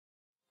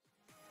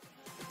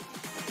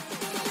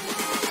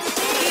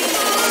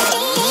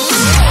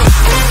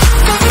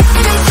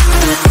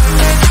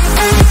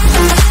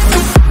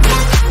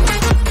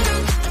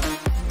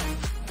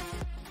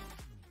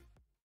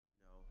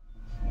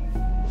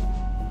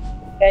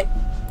Okay.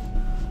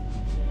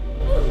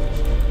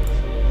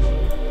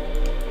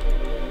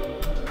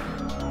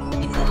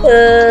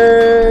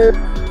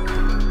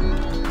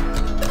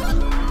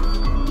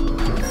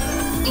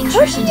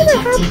 Intrusion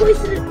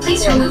detected.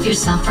 Please remove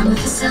yourself from the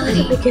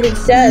facility. Making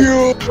sense.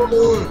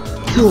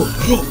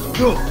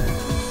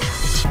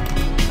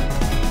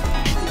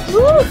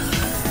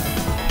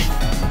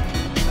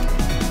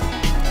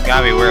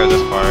 Gotta be aware of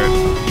this part.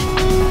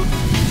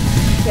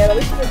 Okay, let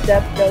me see the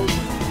depth note.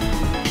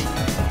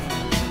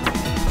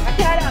 I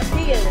cannot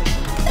see it.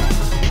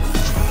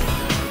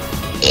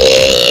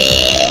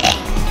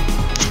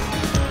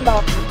 No.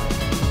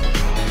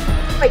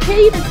 I can't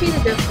even see the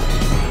depth.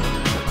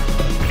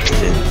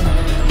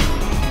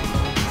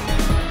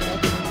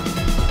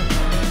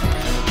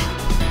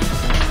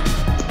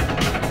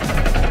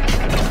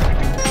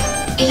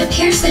 It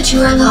appears that you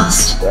are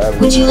lost.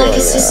 Would you like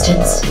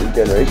assistance?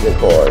 Regeneration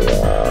core.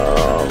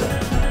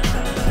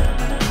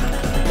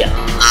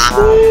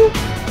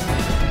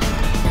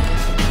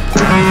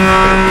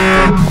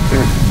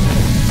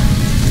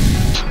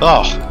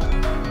 Oh.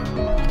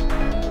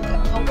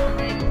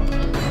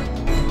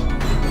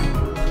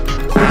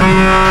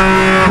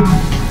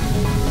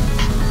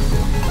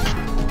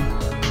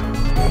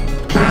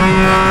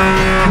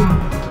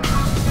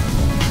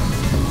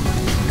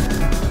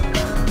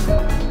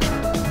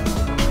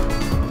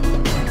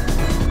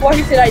 Why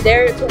did I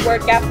dare to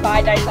work at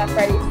Five Nights at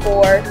Freddy's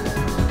 4?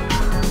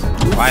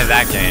 Why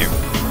that game?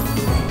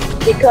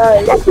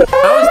 Because How is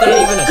that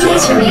even a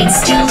Please job? remain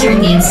still during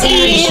the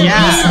incineration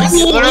Yeah, process.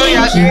 literally,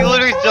 Thank you.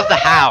 literally just a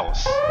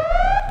house.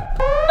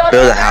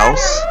 Build a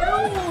house?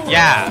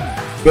 Yeah.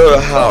 Build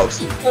a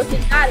house. It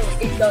doesn't matter.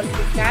 It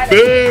doesn't matter.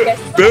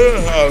 Build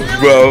a house,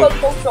 bro.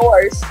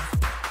 Doors.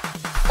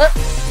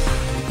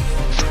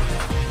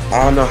 I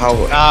don't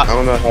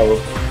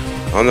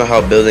know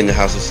how building a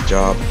house is a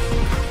job.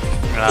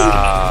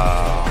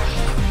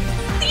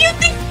 Do you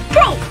think,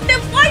 bro? Then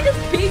why does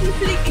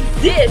babysitting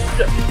exist?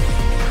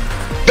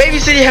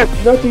 Babysitting has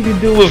nothing to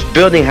do with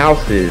building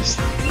houses.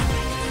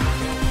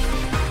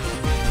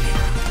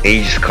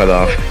 He just cut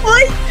off.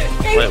 What?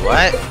 Wait,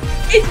 what?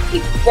 It's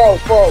bro.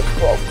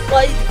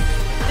 Like,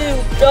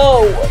 dude,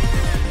 no.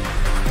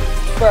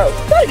 Bro, you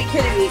gotta be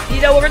kidding me. You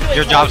know what we're doing?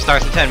 Your job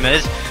starts in 10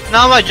 minutes?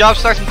 No, my job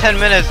starts in 10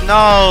 minutes.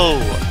 No.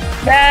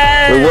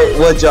 Man. Wait,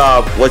 what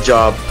job? What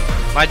job?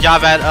 My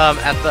job at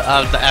the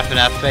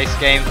FNF base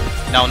game.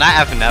 No, not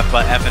FNF,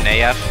 but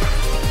FNAF.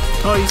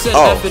 Oh, you said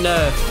Oh. F and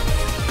F.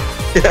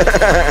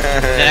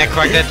 Then I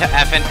corrected it to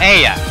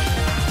FNAF.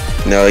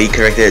 No, he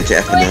corrected it to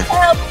FNF.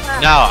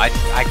 No, I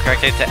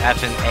corrected it to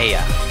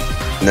FNAF.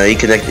 No, he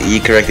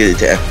corrected it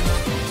to F.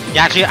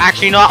 Yeah,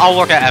 actually, no, I'll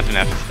work at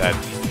FNF instead.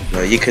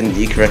 No, you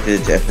corrected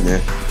it to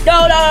FNF.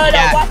 No.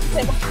 Yeah. Watch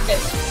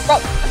this. Bro,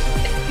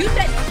 you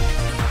said.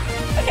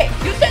 Okay,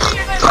 you said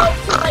you're gonna go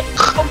to like.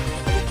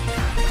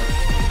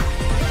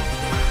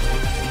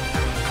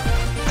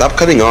 Stop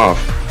cutting off.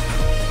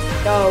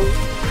 No.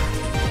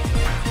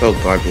 So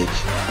garbage.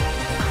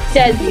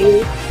 Says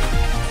you.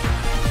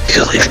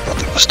 You leave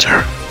Buster.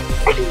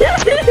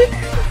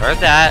 Heard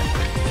that.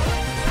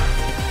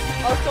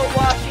 Also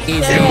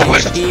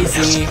watching. Easy.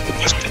 Easy.